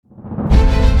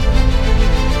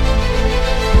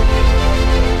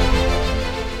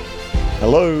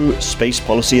Hello, space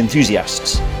policy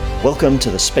enthusiasts. Welcome to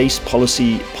the Space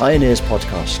Policy Pioneers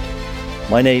podcast.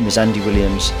 My name is Andy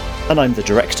Williams, and I'm the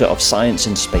Director of Science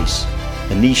in Space,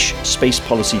 a niche space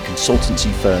policy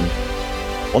consultancy firm.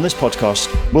 On this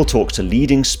podcast, we'll talk to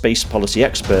leading space policy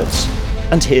experts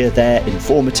and hear their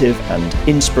informative and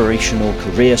inspirational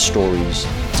career stories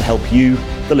to help you,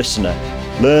 the listener,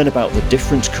 learn about the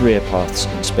different career paths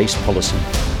in space policy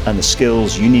and the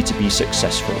skills you need to be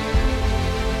successful.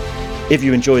 If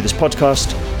you enjoy this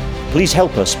podcast, please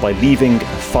help us by leaving a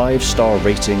 5-star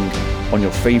rating on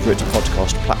your favourite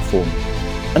podcast platform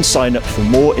and sign up for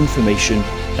more information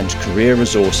and career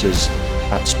resources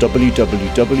at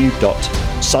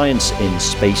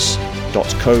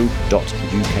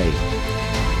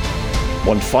www.scienceInspace.co.uk.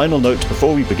 One final note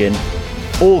before we begin: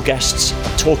 all guests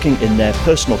are talking in their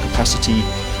personal capacity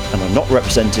and are not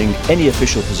representing any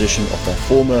official position of their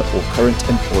former or current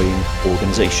employing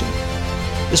organisation.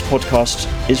 This podcast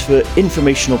is for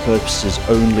informational purposes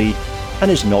only and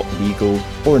is not legal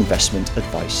or investment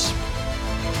advice.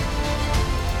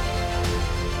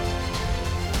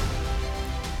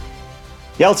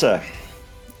 Hjalte,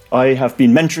 I have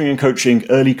been mentoring and coaching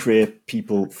early career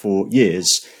people for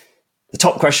years. The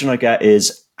top question I get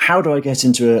is, how do I get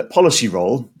into a policy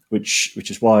role, which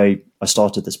is why I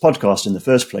started this podcast in the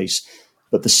first place.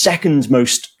 But the second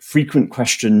most frequent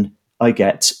question I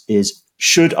get is,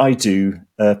 should I do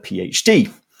a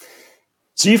PhD?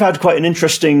 So you've had quite an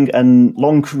interesting and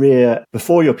long career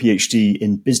before your PhD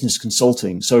in business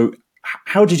consulting. So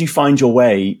how did you find your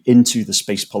way into the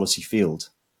space policy field?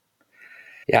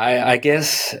 Yeah, I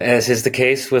guess, as is the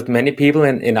case with many people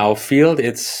in our field,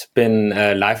 it's been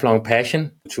a lifelong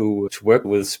passion to work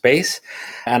with space.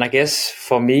 And I guess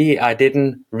for me, I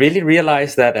didn't really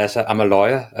realize that I'm a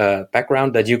lawyer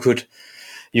background, that you could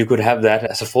have that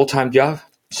as a full-time job.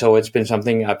 So it's been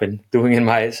something I've been doing in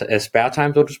my spare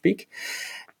time, so to speak.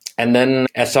 And then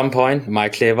at some point, my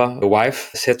clever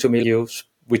wife said to me,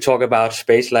 we talk about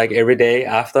space like every day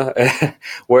after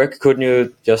work. Couldn't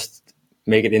you just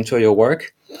make it into your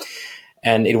work?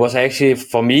 And it was actually,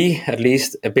 for me at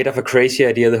least, a bit of a crazy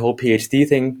idea, the whole PhD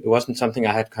thing. It wasn't something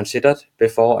I had considered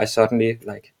before. I suddenly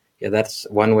that's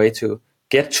one way to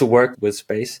get to work with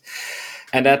space.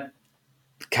 And that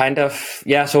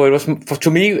so it was, to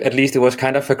me at least, it was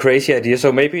kind of a crazy idea.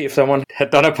 So maybe if someone had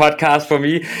done a podcast for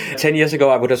me 10 years ago,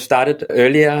 I would have started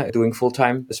earlier doing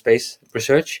full-time space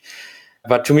research.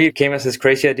 But to me, it came as this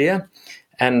crazy idea.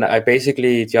 And I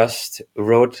basically just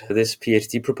wrote this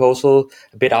PhD proposal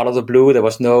a bit out of the blue. There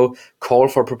was no call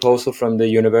for proposal from the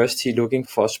university looking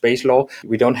for space law.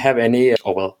 We don't have any,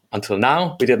 until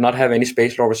now, we did not have any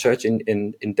space law research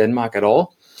in Denmark at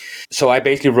all. So I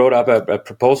basically wrote up a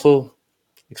proposal,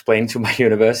 explained to my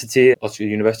university, or to the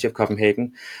University of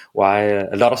Copenhagen, why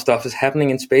a lot of stuff is happening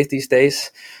in space these days.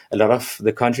 A lot of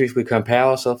the countries we compare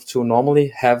ourselves to normally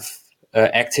have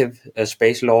active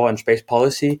space law and space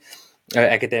policy,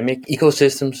 academic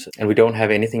ecosystems, and we don't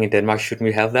have anything in Denmark. Shouldn't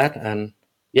we have that? And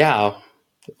I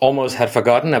almost had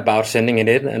forgotten about sending it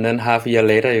in, and then half a year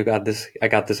later, I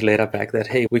got this letter back that,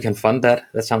 hey, we can fund that.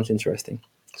 That sounds interesting.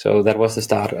 So that was the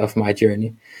start of my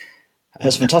journey.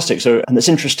 That's fantastic. So, and it's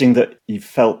interesting that you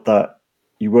felt that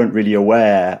you weren't really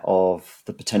aware of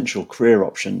the potential career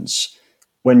options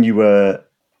when you were.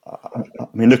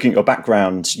 Looking at your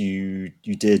background, you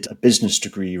did a business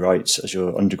degree, right, as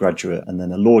your undergraduate, and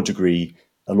then a law degree,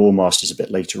 a law master's a bit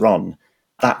later on.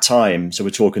 That time, so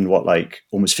we're talking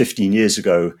almost 15 years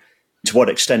ago. To what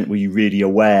extent were you really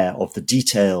aware of the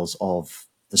details of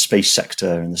the space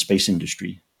sector and the space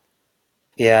industry?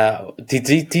 Yeah, the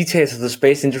details of the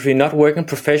space industry, not working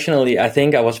professionally, I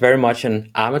think I was very much an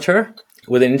amateur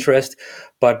with an interest.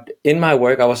 But in my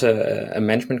work, I was a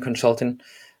management consultant.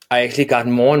 I actually got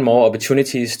more and more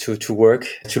opportunities to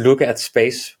look at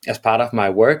space as part of my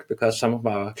work, because some of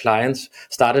our clients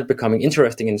started becoming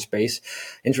interested in space.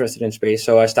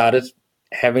 So I started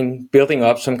building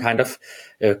up some kind of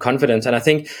confidence. And I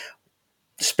think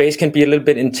space can be a little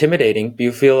bit intimidating.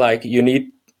 You feel like you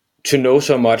need to know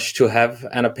so much to have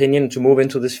an opinion to move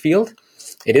into this field.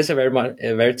 It is a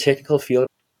very technical field.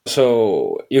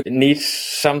 So you need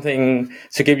something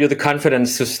to give you the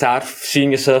confidence to start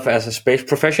seeing yourself as a space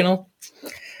professional.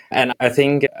 And I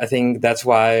think that's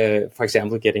why, for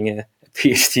example, getting a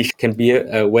PhD can be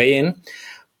a way in.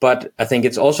 But I think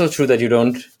it's also true that you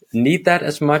don't need that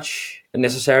as much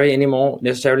necessarily anymore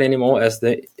as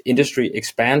the industry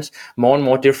expands. More and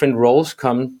more different roles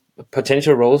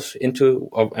potential roles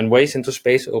and ways into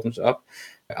space opens up,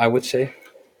 I would say.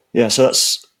 Yeah, so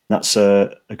that's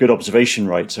a good observation,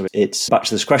 right? So it's back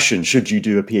to this question, should you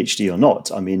do a PhD or not?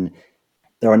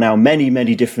 There are now many,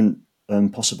 many different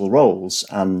possible roles.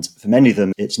 And for many of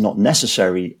them, it's not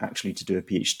necessary actually to do a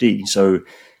PhD. So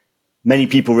many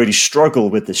people really struggle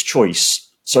with this choice.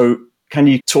 So can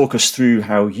you talk us through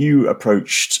how you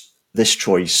approached this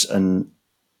choice, and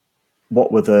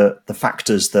what were the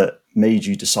factors that made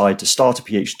you decide to start a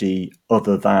PhD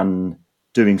other than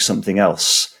doing something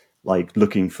else, like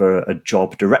looking for a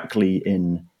job directly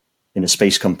in a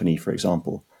space company, for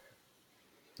example?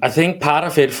 I think part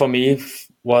of it for me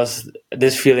was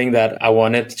this feeling that I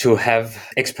wanted to have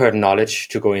expert knowledge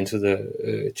to go into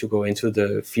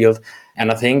the field, and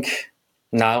I think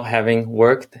now, having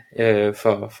worked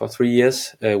for 3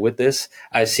 years with this,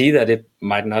 I see that it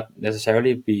might not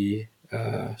necessarily be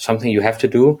something you have to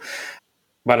do.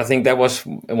 But I think that was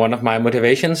one of my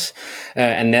motivations.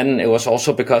 And then it was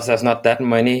also because there's not that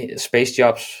many space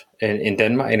jobs in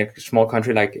Denmark, in a small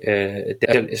country like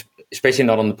especially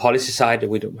not on the policy side.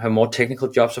 We do have more technical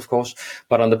jobs, of course,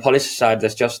 but on the policy side,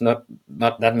 there's just not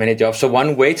that many jobs. So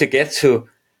one way to get to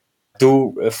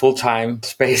do full-time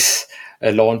space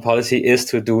law and policy is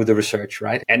to do the research,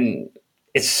 right? And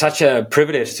it's such a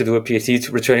privilege to do a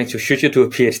PhD, returning to should you do a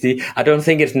PhD. I don't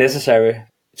think it's necessary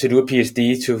to do a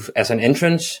PhD as an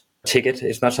entrance ticket.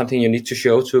 It's not something you need to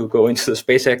show to go into the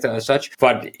space sector as such,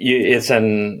 but it's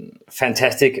a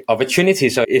fantastic opportunity.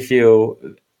 So if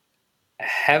you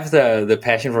have the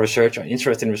passion for research or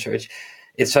interest in research,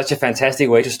 it's such a fantastic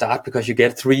way to start, because you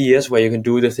get 3 years where you can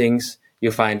do the things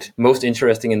you find most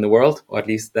interesting in the world, or at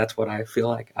least that's what I feel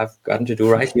like I've gotten to do,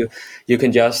 right? You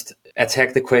can just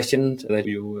attack the question that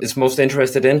you is most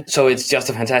interested in. So it's just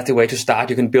a fantastic way to start.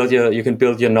 You can build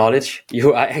your knowledge.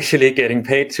 You are actually getting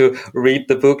paid to read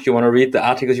the book you want to read, the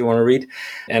articles you want to read,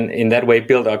 and in that way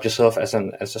build up yourself as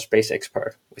a space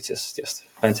expert, which is just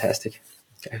fantastic,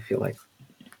 I feel like.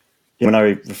 When I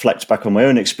reflect back on my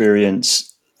own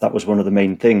experience, that was one of the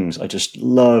main things. I just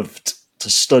loved to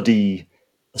study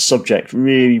a subject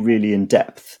really, really in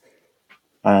depth.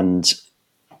 And,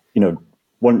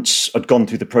 once I'd gone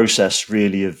through the process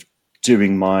really of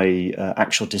doing my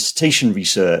actual dissertation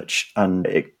research, and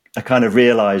I kind of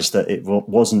realized that it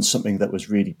wasn't something that was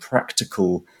really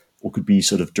practical or could be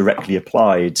sort of directly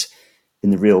applied in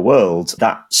the real world,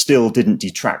 that still didn't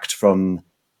detract from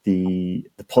the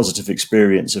positive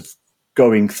experience of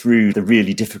going through the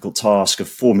really difficult task of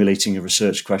formulating a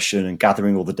research question and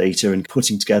gathering all the data and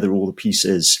putting together all the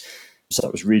pieces. So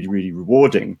that was really, really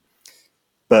rewarding.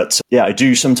 But yeah, I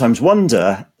do sometimes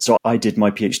wonder. So I did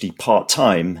my PhD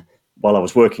part-time while I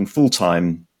was working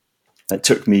full-time. It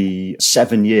took me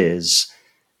 7 years.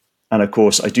 And of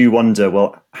course, I do wonder,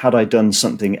 well, had I done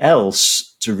something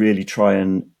else to really try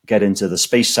and get into the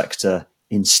space sector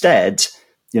instead,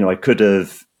 I could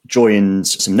have joined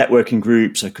some networking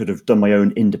groups. I could have done my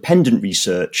own independent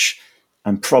research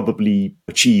and probably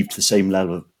achieved the same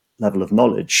level of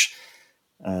knowledge.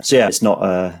 So yeah, it's not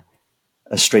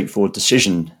a straightforward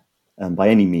decision by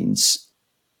any means.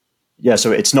 Yeah,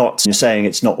 so you're saying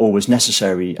it's not always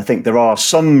necessary. I think there are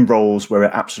some roles where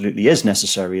it absolutely is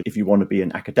necessary. If you want to be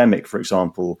an academic, for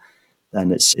example,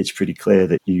 then it's pretty clear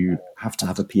that you have to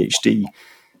have a PhD.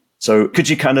 So could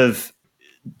you kind of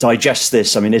digest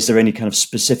this? I mean, is there any kind of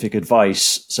specific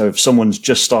advice? So if someone's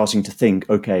just starting to think,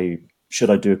 okay, should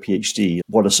I do a PhD?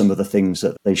 What are some of the things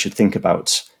that they should think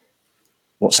about?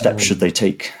 What steps should they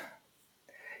take?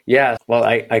 Yeah, well,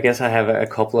 I guess I have a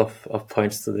couple of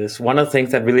points to this. One of the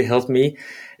things that really helped me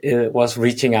was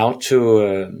reaching out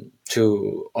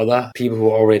to other people who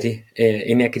are already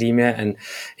in academia and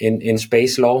in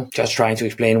space law, just trying to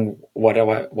explain what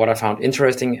I found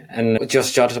interesting, and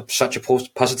just such a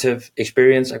positive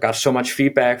experience. I got so much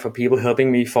feedback from people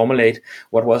helping me formulate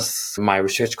what was my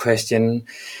research question,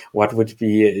 what would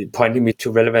be pointing me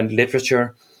to relevant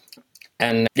literature.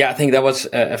 And yeah, I think that was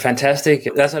that's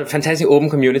a fantastic open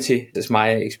community. Is my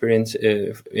experience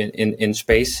in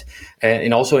space,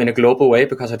 and also in a global way,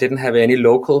 because I didn't have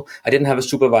a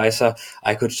supervisor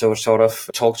I could sort of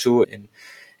talk to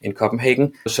in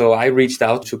Copenhagen. So I reached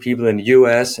out to people in the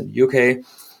US and UK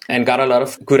and got a lot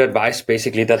of good advice,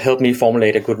 basically, that helped me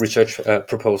formulate a good research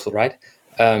proposal, right?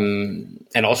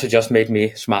 And also just made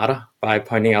me smarter by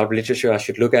pointing out literature I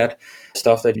should look at,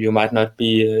 stuff that you might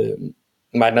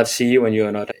not see when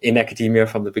you're not in academia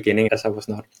from the beginning, as I was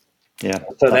not. Yeah,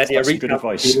 so that's good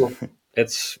advice.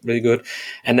 It's really good.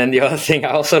 And then the other thing I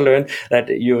also learned, that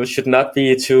you should not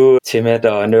be too timid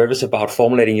or nervous about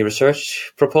formulating your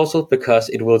research proposal, because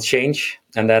it will change.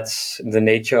 And that's the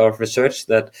nature of research,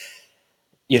 that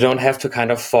you don't have to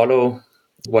kind of follow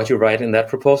what you write in that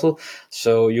proposal.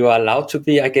 So you are allowed to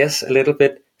be, I guess, a little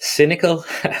bit cynical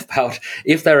about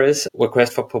if there is a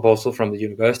request for proposal from the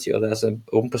university or there's an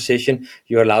open position,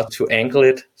 you're allowed to angle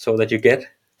it so that you get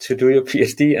to do your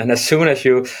PhD. And as soon as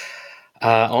you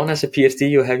are on as a PhD,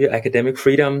 you have your academic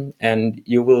freedom, and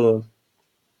you will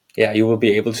be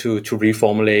able to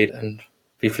reformulate and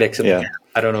be flexible. Yeah.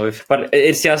 I don't know but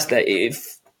it's just that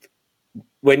if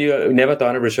when you've never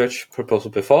done a research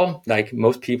proposal before, like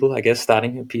most people, I guess,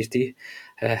 starting a PhD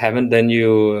haven't, then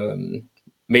you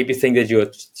maybe think that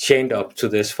you're chained up to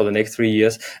this for the next 3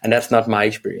 years. And that's not my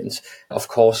experience. Of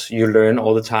course, you learn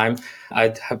all the time.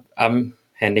 I'm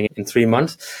handing in 3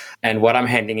 months. And what I'm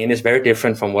handing in is very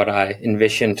different from what I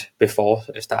envisioned before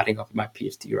starting up my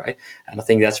PhD, right? And I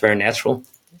think that's very natural.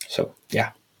 So,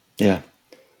 yeah. Yeah.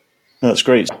 No, that's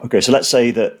great. Okay, so let's say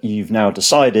that you've now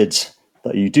decided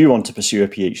that you do want to pursue a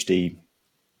PhD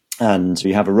and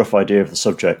you have a rough idea of the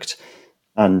subject,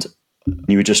 and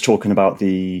you were just talking about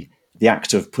the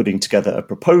act of putting together a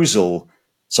proposal.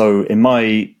 So in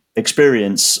my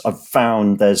experience, I've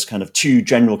found there's kind of two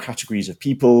general categories of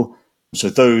people. So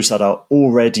those that are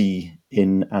already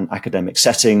in an academic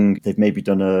setting, they've maybe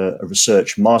done a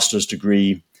research master's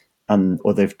degree,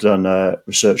 or they've done a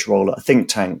research role at a think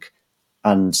tank,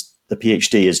 and the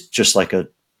PhD is just like a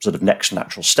sort of next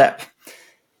natural step.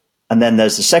 And then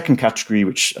there's the second category,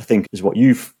 which I think is what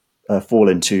you've fall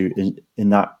into, in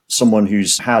that someone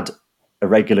who's had a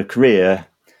regular career.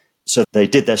 So they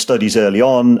did their studies early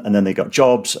on, and then they got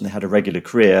jobs and they had a regular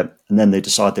career, and then they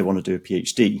decide they want to do a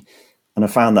PhD. And I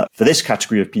found that for this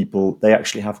category of people, they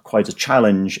actually have quite a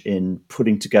challenge in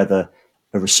putting together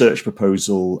a research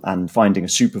proposal and finding a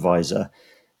supervisor.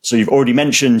 So you've already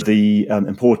mentioned the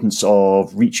importance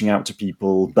of reaching out to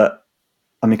people, but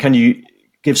I mean, can you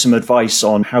give some advice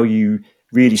on how you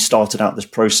really started out this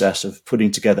process of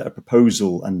putting together a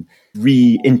proposal and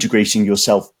reintegrating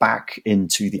yourself back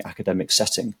into the academic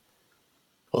setting?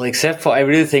 Well, I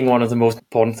really think one of the most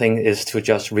important things is to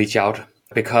just reach out.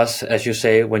 Because, as you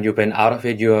say, when you've been out of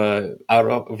it, you're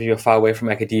far away from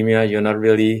academia, you're not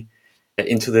really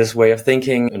into this way of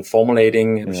thinking and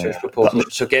formulating research proposals.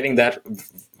 So getting that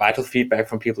vital feedback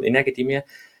from people in academia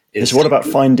is... So what about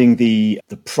finding the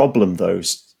problem, though?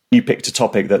 You picked a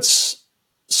topic that's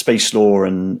space law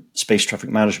and space traffic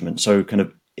management. So kind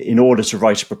of in order to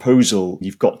write a proposal,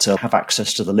 you've got to have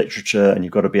access to the literature, and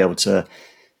you've got to be able to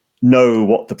know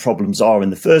what the problems are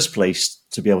in the first place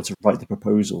to be able to write the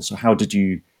proposal. So how did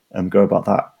you go about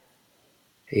that?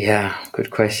 Yeah,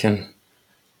 good question.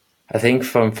 I think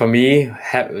for me,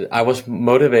 I was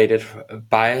motivated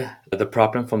by the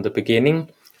problem from the beginning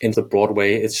in the broad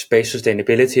way. It's space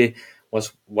sustainability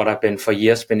was what I've been for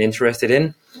years been interested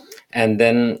in. And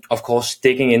then, of course,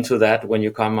 digging into that when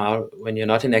you come out, when you're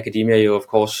not in academia, you, of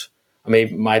course,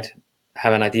 might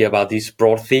have an idea about these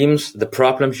broad themes, the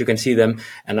problems, you can see them.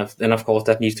 And then, of course,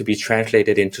 that needs to be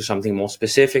translated into something more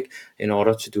specific in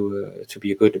order to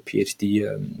be a good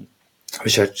PhD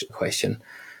research question.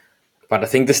 But I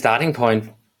think the starting point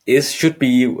should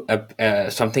be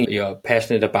something you're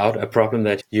passionate about, a problem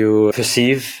that you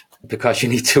perceive, because you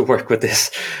need to work with this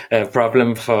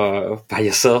problem by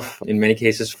yourself, in many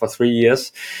cases for 3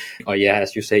 years, or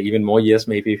as you say, even more years,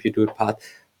 maybe if you do it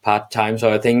part time.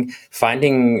 So I think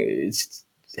having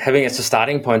as a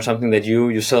starting point something that you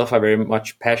yourself are very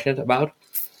much passionate about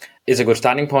is a good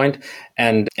starting point.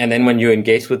 And then when you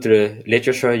engage with the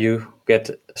literature, you get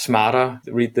smarter,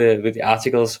 read the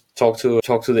articles, talk to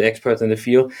the experts in the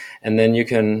field, and then you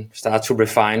can start to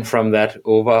refine from that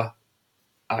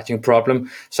overarching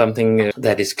problem something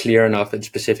that is clear enough and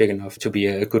specific enough to be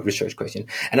a good research question.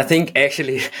 And I think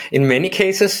actually in many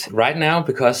cases right now,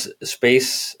 because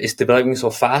space is developing so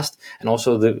fast, and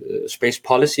also the space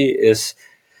policy is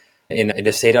in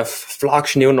a state of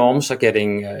flux, new norms are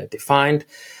getting defined,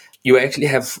 you actually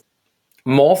have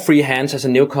more free hands as a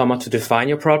newcomer to define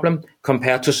your problem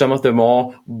compared to some of the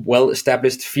more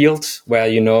well-established fields where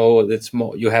it's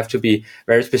more, you have to be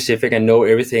very specific and know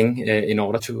everything in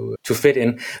order to fit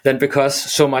in. Then because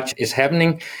so much is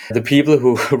happening, the people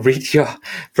who read your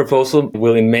proposal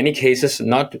will in many cases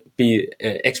not be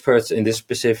experts in this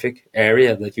specific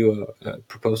area that you are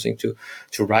proposing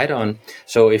to write on.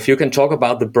 So if you can talk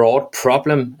about the broad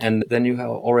problem, and then you are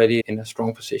already in a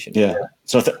strong position. Yeah.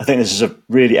 So I think this is a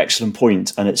really excellent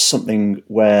point, and it's something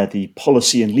where the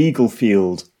policy and legal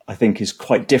field, I think, is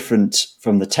quite different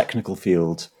from the technical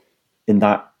field, in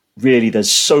that really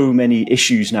there's so many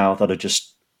issues now that are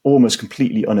just almost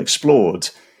completely unexplored.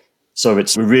 So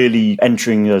we're really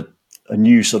entering a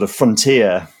new sort of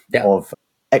frontier of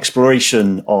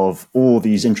exploration of all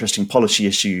these interesting policy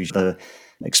issues, the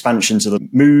expansion to the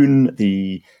moon,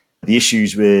 the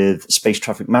issues with space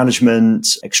traffic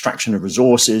management, extraction of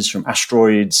resources from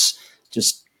asteroids,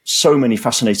 just so many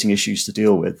fascinating issues to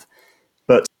deal with.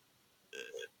 But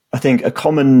I think a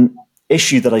common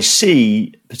issue that I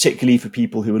see, particularly for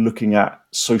people who are looking at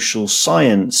social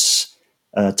science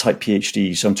type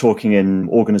PhD. So I'm talking in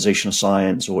organizational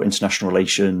science or international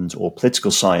relations or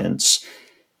political science,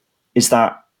 is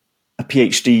that a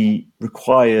PhD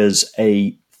requires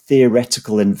a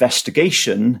theoretical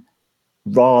investigation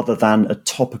rather than a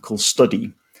topical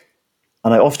study.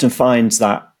 And I often find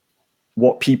that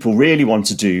what people really want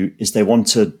to do is they want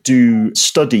to do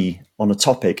study on a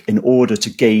topic in order to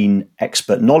gain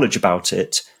expert knowledge about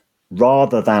it,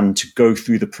 rather than to go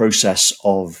through the process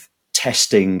of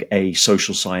testing a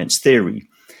social science theory.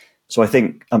 So I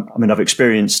think, I've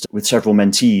experienced with several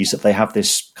mentees that they have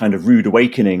this kind of rude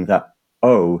awakening that,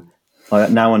 oh, I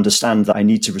now understand that I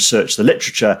need to research the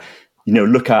literature,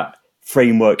 look at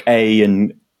framework A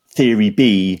and theory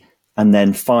B, and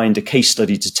then find a case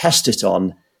study to test it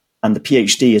on. And the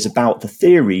PhD is about the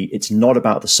theory, it's not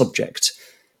about the subject.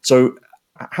 So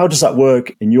how does that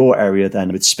work in your area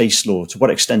then with space law? To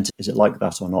what extent is it like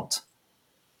that or not?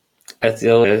 What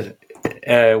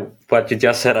you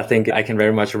just said, I think I can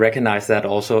very much recognize that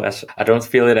also. As I don't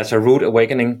feel it as a rude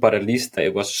awakening, but at least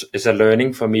it's a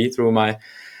learning for me through my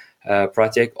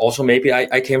project. Also, maybe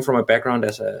I came from a background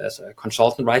as a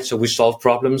consultant, right? So we solve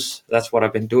problems. That's what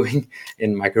I've been doing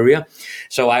in my career.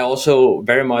 So I also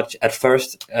very much at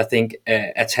first, I think,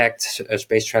 attacked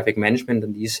space traffic management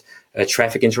and these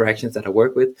traffic interactions that I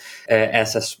work with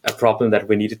as a problem that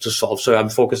we needed to solve. So I'm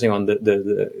focusing on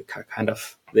the kind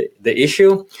of the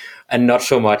issue and not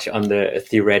so much on the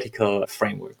theoretical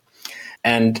framework.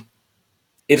 And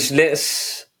it's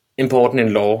less important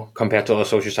in law compared to other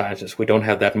social sciences. We don't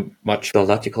have that much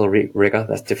biological rigor.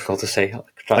 That's difficult to say.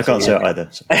 I can't say it either.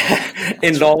 So.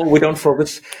 In law, we don't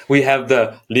focus. We have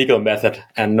the legal method,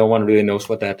 and no one really knows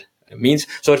what that means.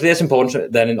 So it's less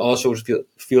important than in all social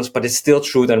fields, but it's still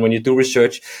true that when you do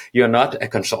research, you're not a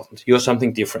consultant. You're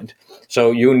something different.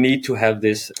 So you need to have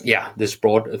this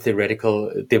broad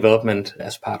theoretical development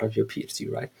as part of your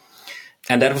PhD, right?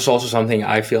 And that was also something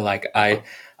I feel like I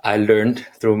learned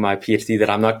through my PhD, that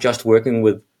I'm not just working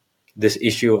with this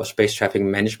issue of space traffic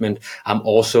management. I'm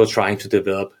also trying to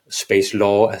develop space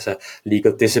law as a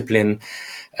legal discipline,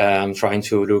 trying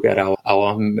to look at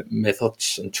our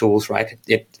methods and tools, right?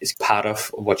 It is part of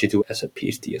what you do as a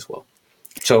PhD as well.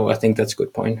 So I think that's a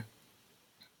good point.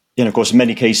 And of course, in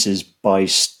many cases, by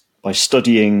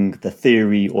studying the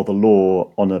theory or the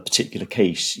law on a particular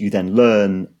case, you then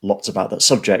learn lots about that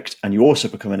subject, and you also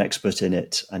become an expert in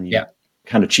it, and you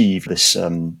can achieve this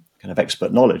kind of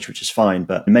expert knowledge, which is fine.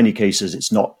 But in many cases,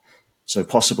 it's not so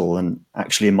possible. And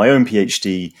actually, in my own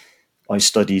PhD, I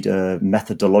studied a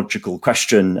methodological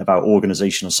question about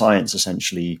organizational science,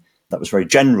 essentially, that was very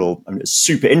general. I mean, it's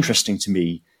super interesting to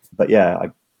me. But yeah, I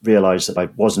realized that I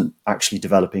wasn't actually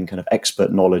developing kind of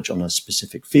expert knowledge on a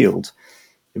specific field.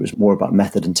 It was more about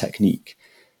method and technique.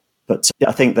 But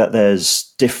I think that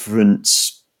there's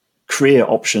different career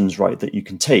options, right, that you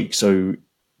can take. So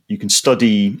you can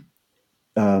study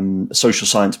a social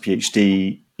science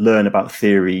PhD, learn about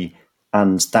theory,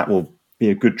 and that will be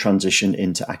a good transition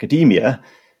into academia,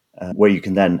 where you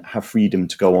can then have freedom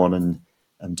to go on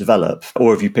and develop.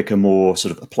 Or if you pick a more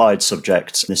sort of applied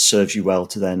subject, this serves you well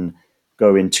to then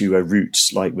go into a route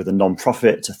like with a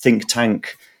non-profit, a think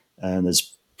tank, and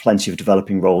there's plenty of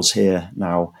developing roles here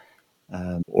now,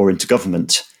 or into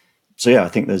government. So yeah, I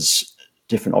think there's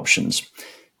different options.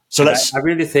 So I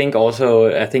really think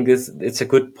also, I think it's a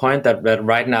good point that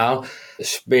right now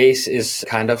space is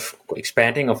kind of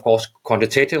expanding, of course,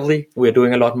 quantitatively. We're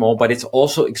doing a lot more, but it's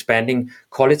also expanding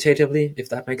qualitatively, if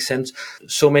that makes sense.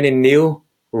 So many new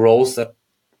roles that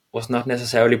was not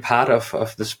necessarily part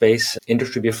of the space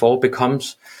industry before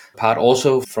becomes part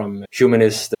also from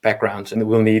humanist backgrounds, and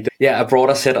we'll need a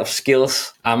broader set of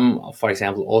skills. I'm, for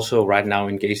example, also right now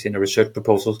engaged in a research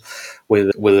proposal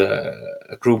with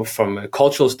a group from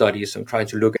cultural studies. I'm trying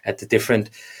to look at the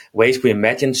different ways we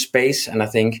imagine space, and I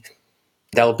think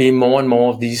there'll be more and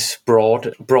more of these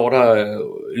broader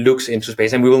looks into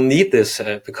space. And we will need this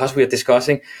because we are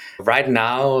discussing right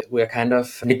now, we're kind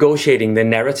of negotiating the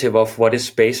narrative of what is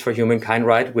space for humankind,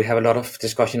 right? We have a lot of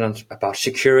discussion about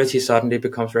security suddenly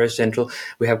becomes very central.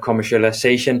 We have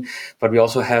commercialization, but we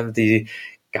also have the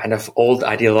kind of old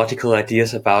ideological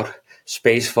ideas about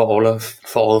space for all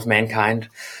of mankind.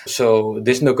 So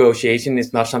this negotiation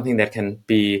is not something that can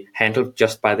be handled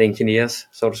just by the engineers,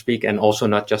 so to speak, and also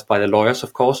not just by the lawyers,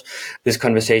 of course. This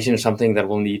conversation is something that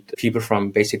will need people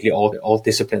from basically all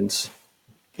disciplines.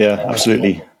 Yeah,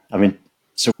 absolutely. I mean,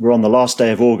 so we're on the last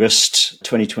day of August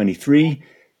 2023,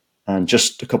 and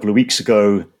just a couple of weeks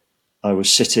ago, I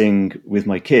was sitting with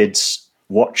my kids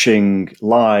watching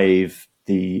live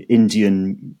the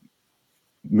Indian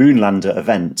Moonlander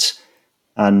event.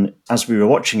 And as we were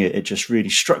watching it, it just really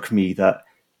struck me that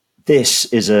this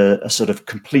is a sort of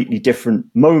completely different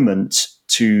moment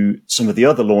to some of the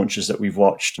other launches that we've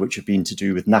watched, which have been to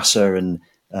do with NASA and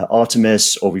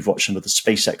Artemis, or we've watched some of the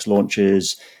SpaceX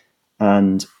launches.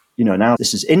 And, now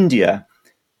this is India.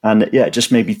 And yeah, it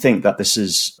just made me think that this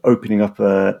is opening up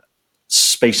a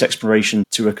space exploration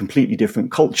to a completely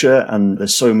different culture. And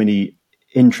there's so many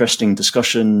interesting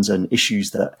discussions and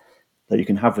issues that you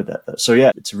can have with it. So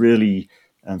yeah, it's a really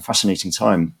fascinating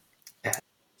time.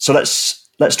 So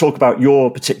let's talk about your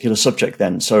particular subject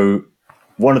then. So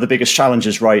one of the biggest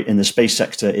challenges, right, in the space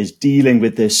sector is dealing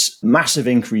with this massive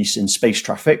increase in space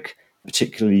traffic,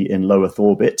 particularly in low Earth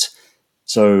orbit.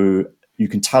 So you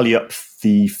can tally up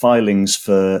the filings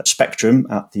for spectrum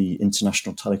at the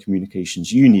International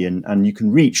Telecommunications Union, and you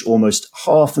can reach almost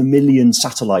 500,000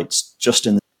 satellites just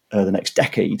in the next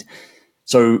decade.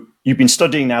 So you've been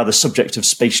studying now the subject of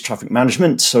space traffic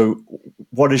management. So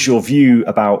what is your view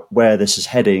about where this is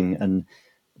heading, and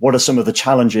what are some of the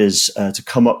challenges to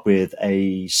come up with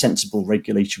a sensible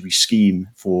regulatory scheme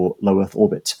for low Earth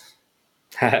orbit?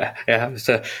 Yeah, it's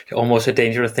almost a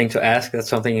dangerous thing to ask. That's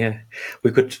something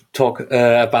we could talk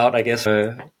about, I guess,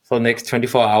 for the next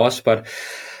 24 hours. But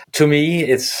to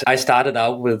me, I started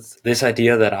out with this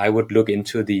idea that I would look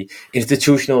into the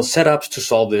institutional setups to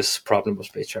solve this problem of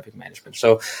space traffic management.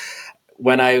 So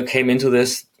when I came into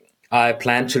this, I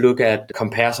plan to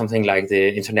compare something like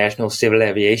the International Civil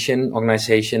Aviation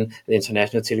Organization, the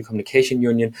International Telecommunication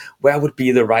Union, where would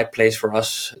be the right place for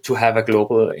us to have a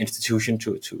global institution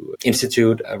to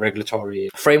institute a regulatory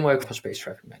framework for space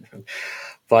traffic management.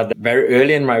 But very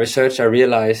early in my research, I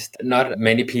realized not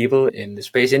many people in the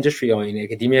space industry or in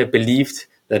academia believed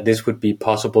that this would be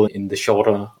possible in the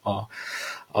shorter or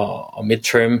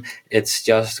midterm. It's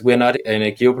just we're not in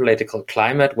a geopolitical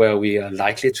climate where we are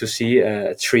likely to see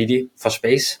a treaty for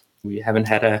space. We haven't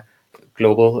had a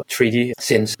global treaty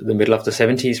since the middle of the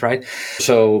 70s, right?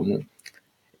 So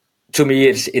to me,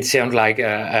 it sounds like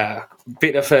a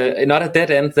bit of not a dead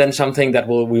end, then something that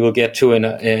we will get to.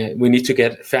 We need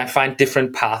to find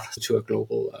different paths to a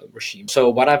global regime. So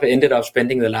what I've ended up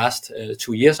spending the last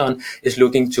 2 years on is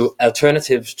looking to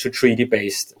alternatives to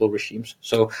treaty-based regimes.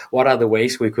 So what are the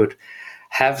ways we could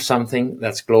have something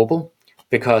that's global,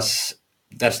 because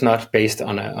that's not based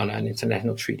on an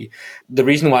international treaty. The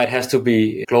reason why it has to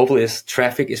be global is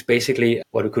traffic is basically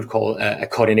what we could call a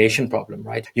coordination problem,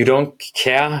 right? You don't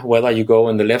care whether you go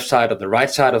on the left side or the right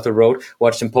side of the road.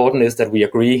 What's important is that we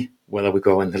agree whether we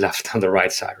go on the left or the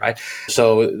right side, right?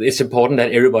 So it's important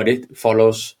that everybody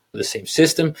follows the same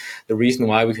system. The reason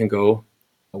why we can go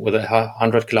with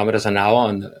 100 kilometers an hour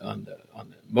on the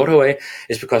motorway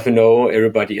is because we know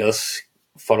everybody else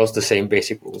follows the same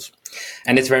basic rules.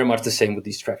 And it's very much the same with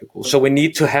these traffic rules. So we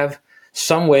need to have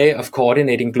some way of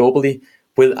coordinating globally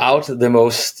without the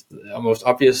most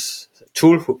obvious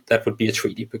tool that would be a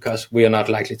treaty, because we are not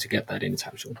likely to get that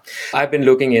anytime soon. I've been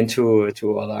looking into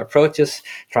other approaches,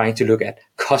 trying to look at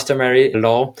customary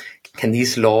law. Can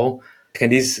these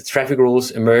traffic rules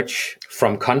emerge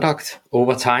from conduct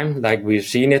over time, like we've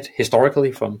seen it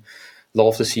historically from law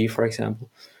of the sea, for example?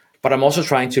 But I'm also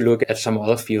trying to look at some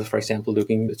other fields, for example,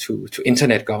 looking to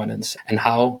internet governance and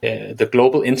how the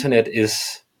global internet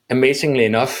is amazingly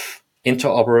enough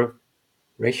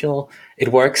interoperational. It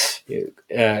works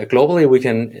globally. We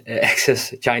can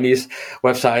access Chinese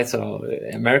websites or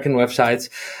American websites.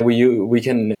 We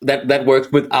can that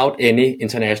works without any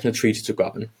international treaty to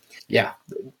govern. Yeah,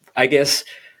 I guess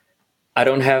I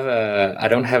don't have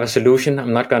a solution.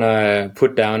 I'm not gonna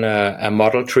put down a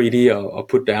model treaty or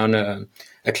put down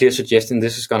a clear suggestion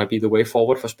this is going to be the way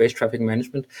forward for space traffic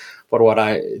management. But what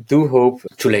I do hope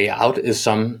to lay out is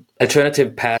some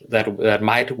alternative path that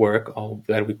might work, or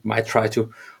that we might try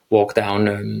to walk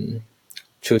down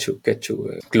to get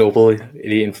to global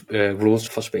rules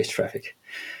for space traffic.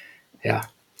 Yeah.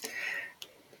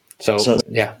 So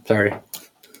yeah, sorry.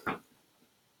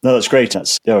 No, that's great. I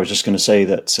was just going to say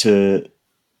that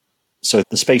so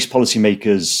the space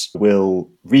policymakers will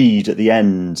read at the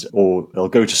end, or they'll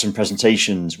go to some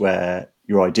presentations where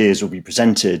your ideas will be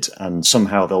presented, and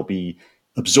somehow they'll be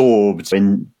absorbed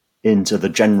into the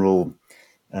general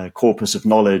corpus of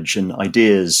knowledge and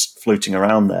ideas floating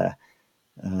around there.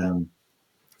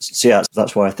 So yeah,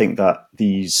 that's why I think that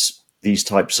these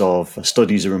types of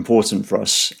studies are important for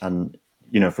us. And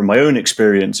from my own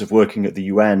experience of working at the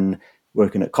UN,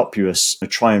 working at COPUOS, I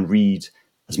try and read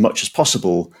as much as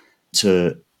possible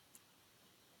to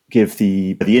give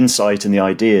the insight and the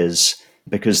ideas,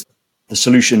 because the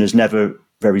solution is never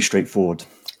very straightforward.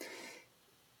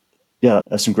 Yeah,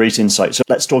 that's some great insight. So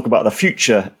let's talk about the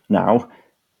future now.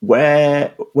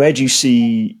 Where do you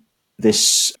see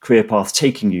this career path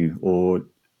taking you? Or,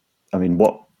 I mean,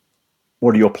 what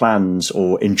are your plans?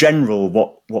 Or in general,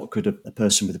 what could a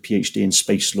person with a PhD in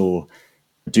space law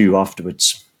do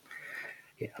afterwards?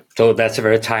 Yeah. So that's a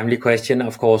very timely question.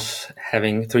 Of course,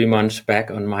 having 3 months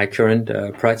back on my current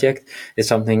project is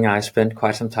something I spent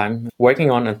quite some time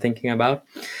working on and thinking about.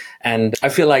 And I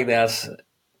feel like there's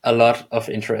a lot of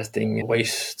interesting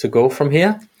ways to go from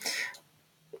here,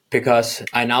 because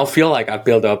I now feel like I've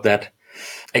built up that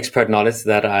expert knowledge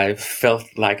that I felt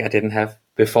like I didn't have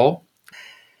before.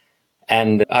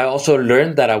 And I also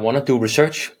learned that I want to do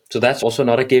research. So that's also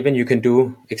not a given. You can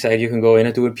go in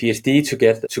and do a PhD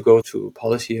to go to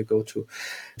policy or go to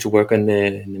work in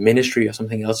the ministry or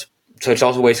something else. So it's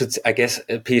also a way I guess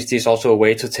a PhD is also a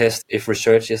way to test if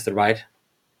research is the right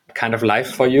kind of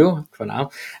life for you for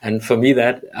now. And for me,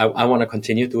 that I want to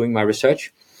continue doing my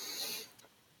research.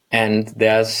 And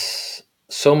there's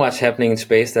so much happening in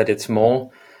space that it's more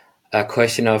a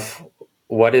question of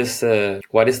what is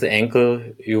the angle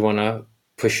you want to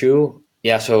pursue.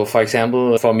 Yeah, so for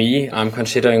example, for me, I'm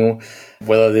considering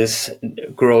whether this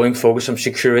growing focus on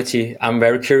security, I'm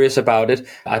very curious about it.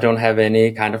 I don't have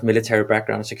any kind of military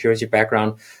background, security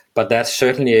background, but that's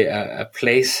certainly a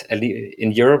place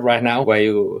in Europe right now where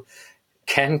you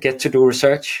can get to do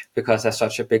research because there's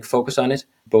such a big focus on it,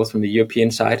 both from the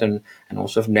European side and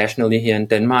also nationally here in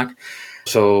Denmark.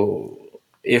 So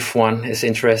if one is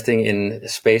interested in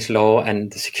space law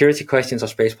and the security questions, or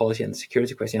space policy and the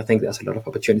security question, I think there's a lot of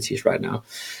opportunities right now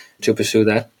to pursue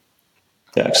that.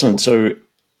 Yeah, excellent. So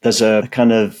there's a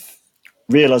kind of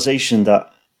realization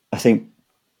that I think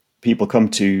people come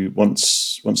to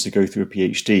once they go through a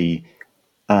PhD,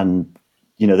 and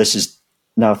this is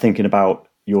now thinking about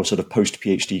your sort of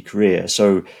post-PhD career.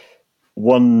 So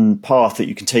one path that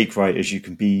you can take, right, is you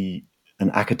can be an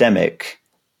academic,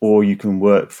 or you can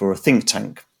work for a think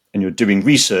tank, and you're doing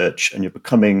research and you're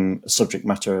becoming a subject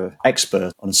matter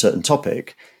expert on a certain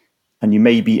topic. And you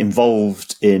may be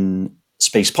involved in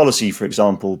space policy, for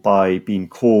example, by being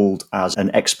called as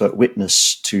an expert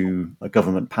witness to a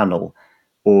government panel,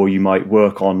 or you might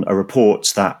work on a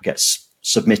report that gets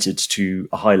submitted to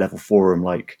a high-level forum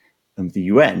like the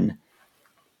UN.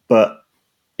 But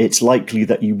it's likely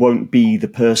that you won't be the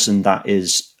person that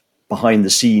is behind the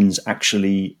scenes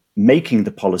actually making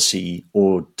the policy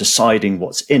or deciding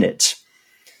what's in it.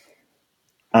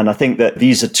 And I think that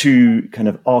these are two kind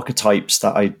of archetypes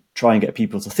that I try and get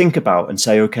people to think about and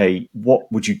say, okay, what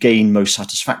would you gain most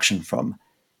satisfaction from?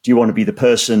 Do you want to be the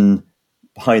person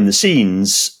behind the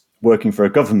scenes working for a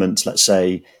government, let's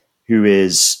say, who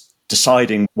is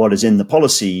deciding what is in the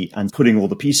policy and putting all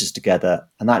the pieces together,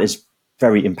 and that is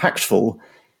very impactful?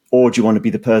 Or do you want to be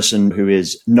the person who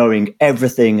is knowing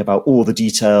everything about all the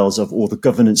details of all the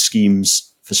governance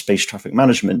schemes for space traffic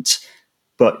management,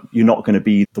 but you're not going to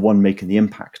be the one making the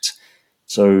impact?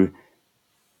 So,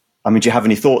 I mean, do you have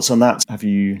any thoughts on that? Have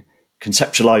you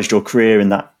conceptualized your career in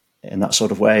that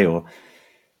sort of way? Or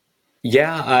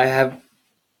yeah,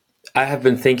 I have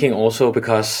been thinking also,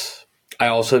 because I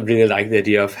also really like the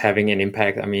idea of having an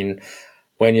impact. I mean,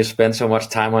 when you spend so much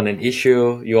time on an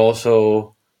issue, you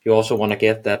also want to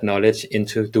get that knowledge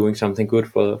into doing something good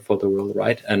for the world,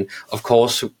 right? And of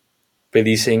course,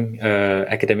 releasing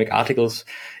academic articles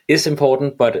is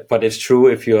important, but it's true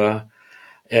if you're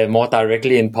more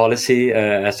directly in policy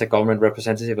as a government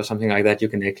representative or something like that, you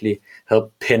can actually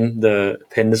help pin the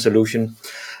solution.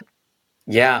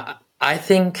 Yeah, I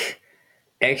think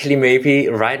actually maybe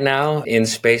right now in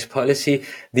space policy,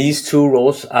 these two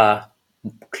roles are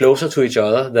closer to each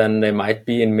other than they might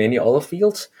be in many other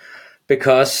fields,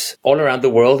 because all around the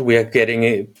world we are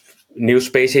getting new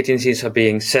space agencies are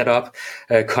being set up.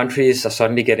 Countries are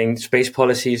suddenly getting space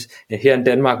policies. And here in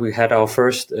Denmark, we had our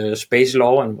first space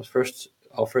law and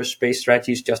our first space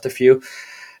strategies just a few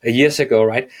years ago,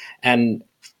 right? And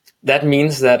that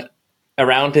means that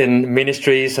around in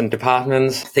ministries and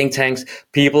departments, think tanks,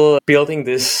 people building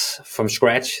this from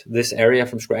scratch, this area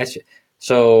from scratch.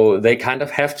 So they kind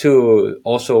of have to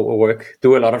also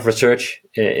do a lot of research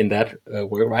in that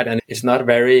work, right? And it's not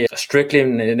very strictly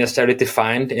necessarily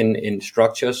defined in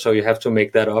structures. So you have to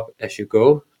make that up as you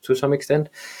go to some extent.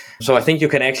 So I think you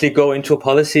can actually go into a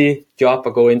policy job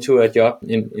or go into a job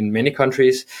in many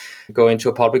countries, go into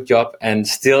a public job and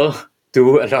still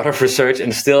do a lot of research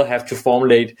and still have to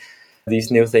formulate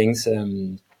these new things,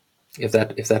 if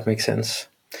that makes sense.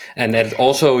 And that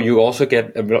also, you also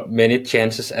get many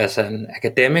chances as an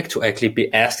academic to actually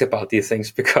be asked about these things,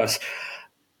 because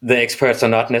the experts are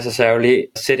not necessarily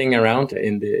sitting around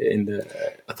in the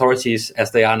authorities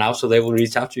as they are now, so they will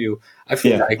reach out to you. I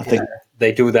feel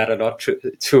they do that a lot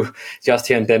to just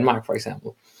here in Denmark, for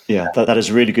example. Yeah, that is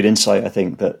a really good insight. I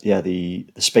think that, the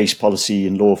space policy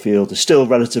and law field is still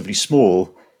relatively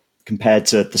small compared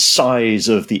to the size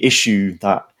of the issue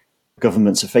that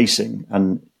governments are facing.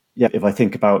 And if I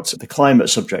think about the climate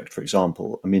subject, for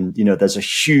example, I mean, there's a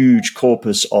huge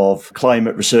corpus of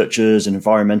climate researchers and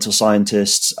environmental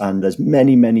scientists, and there's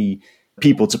many, many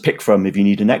people to pick from if you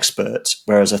need an expert.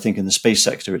 Whereas I think in the space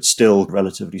sector, it's still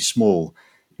relatively small.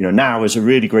 Now is a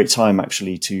really great time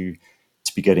actually to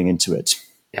be getting into it.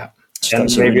 Yeah. So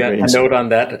and maybe a note on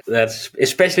that. That's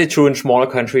especially true in smaller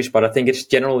countries, but I think it's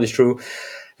generally true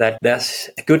that there's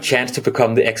a good chance to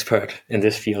become the expert in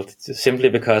this field, simply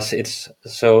because it's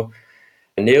so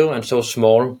new and so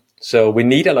small. So we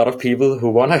need a lot of people who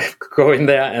want to go in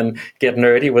there and get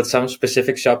nerdy with some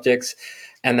specific subjects.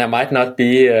 And there might not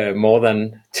be more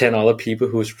than 10 other people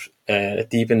who's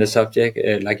deep in the subject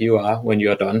like you are when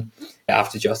you're done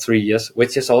after just 3 years,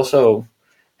 which is also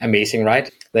amazing,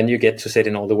 right? Then you get to sit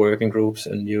in all the working groups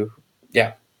and you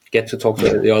get to talk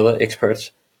to the other experts.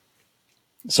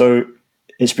 So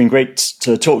it's been great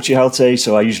to talk to you, Hjalte.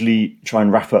 So I usually try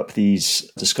and wrap up these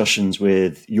discussions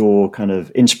with your kind of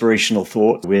inspirational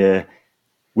thought.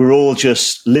 We're all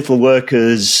just little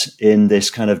workers in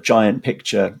this kind of giant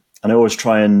picture. And I always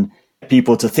try and get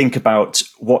people to think about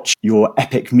what's your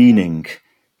epic meaning.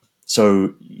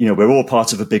 So, we're all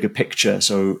part of a bigger picture.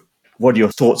 So what are your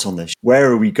thoughts on this?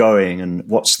 Where are we going and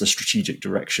what's the strategic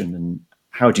direction and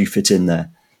how do you fit in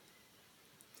there?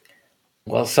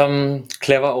 Well, some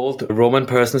clever old Roman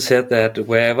person said that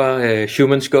wherever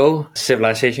humans go,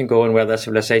 civilization go, and where there's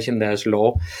civilization, there's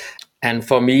law. And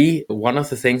for me, one of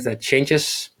the things that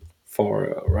changes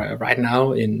for right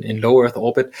now in low Earth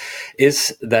orbit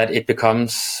is that it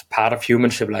becomes part of human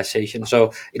civilization.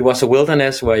 So it was a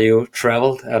wilderness where you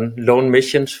traveled on lone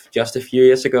missions just a few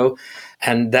years ago.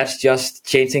 And that's just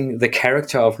changing the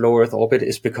character of low Earth orbit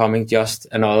is becoming just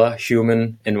another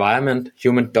human environment,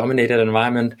 human dominated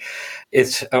environment.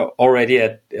 It's already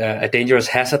a dangerous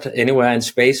hazard anywhere in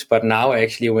space. But now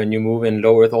actually when you move in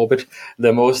low Earth orbit,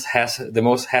 the most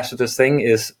hazardous thing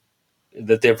is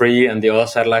the debris and the other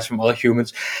satellites from other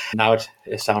humans. Now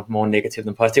it sounds more negative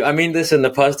than positive. I mean this in a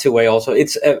positive way also.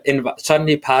 It's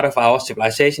suddenly part of our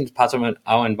civilization, it's part of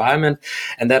our environment,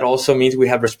 and that also means we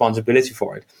have responsibility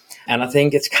for it. And I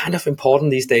think it's kind of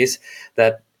important these days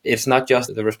that it's not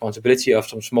just the responsibility of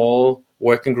some small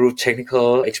working group,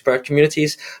 technical expert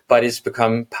communities, but it's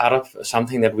become part of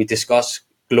something that we discuss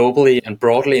globally and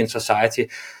broadly in society.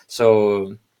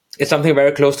 So it's something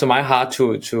very close to my heart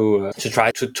to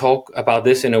try to talk about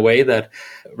this in a way that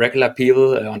regular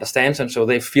people understand, and so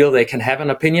they feel they can have an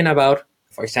opinion about,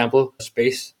 for example,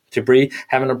 space debris,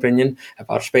 have an opinion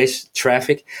about space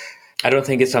traffic. I don't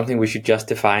think it's something we should just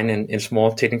define in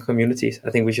small technical communities.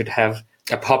 I think we should have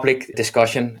a public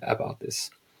discussion about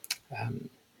this. And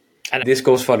this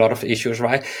goes for a lot of issues,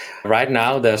 right? Right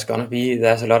now, there's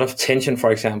a lot of tension,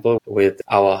 for example, with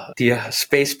our dear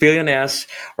space billionaires,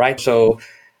 right? So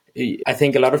I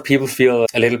think a lot of people feel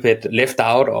a little bit left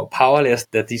out or powerless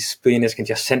that these billionaires can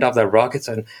just send off their rockets,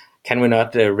 and can we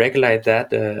not regulate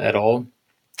that at all?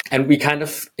 And we kind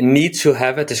of need to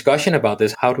have a discussion about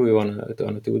this. How do we want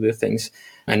to do these things?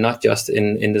 And not just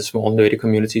in the small nerdy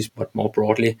communities, but more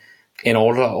broadly, in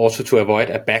order also to avoid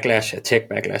a tech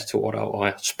backlash toward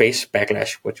our space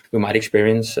backlash, which we might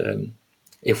experience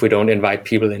if we don't invite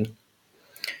people in.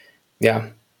 Yeah.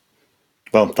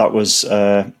 Well, that was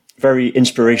very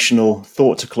inspirational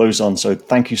thought to close on. So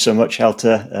thank you so much,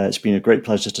 Hjalte. It's been a great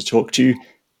pleasure to talk to you.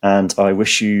 And I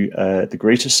wish you the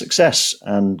greatest success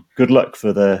and good luck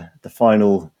for the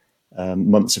final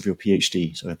months of your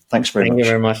PhD. So thanks very much. Thank you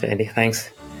very much, Andy.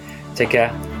 Thanks. Take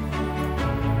care.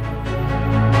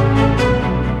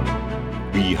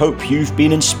 We hope you've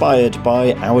been inspired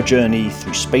by our journey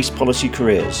through space policy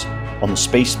careers on the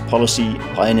Space Policy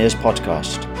Pioneers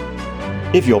podcast.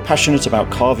 If you're passionate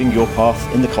about carving your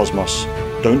path in the cosmos,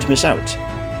 don't miss out.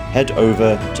 Head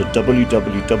over to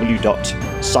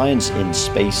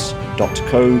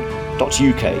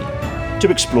www.scienceinspace.co.uk to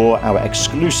explore our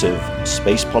exclusive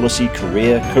space policy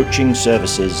career coaching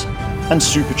services and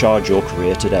supercharge your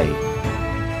career today.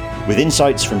 With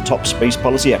insights from top space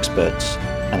policy experts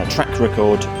and a track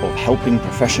record of helping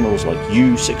professionals like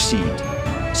you succeed,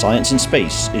 Science in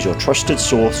Space is your trusted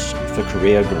source for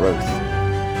career growth.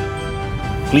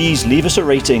 Please leave us a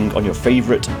rating on your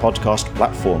favorite podcast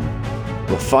platform.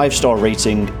 Your 5-star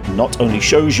rating not only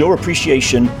shows your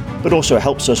appreciation, but also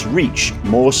helps us reach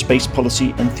more space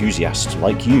policy enthusiasts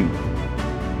like you.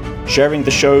 Sharing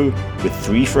the show with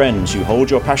 3 friends who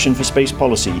hold your passion for space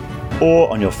policy or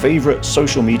on your favorite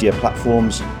social media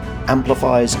platforms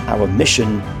amplifies our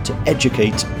mission to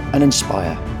educate and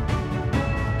inspire.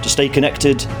 To stay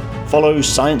connected, follow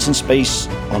Science in Space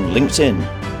on LinkedIn,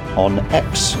 on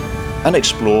X, and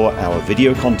explore our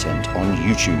video content on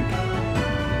YouTube.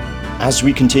 As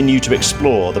we continue to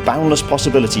explore the boundless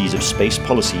possibilities of space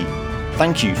policy,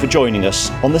 thank you for joining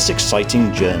us on this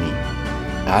exciting journey.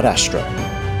 Ad Astra.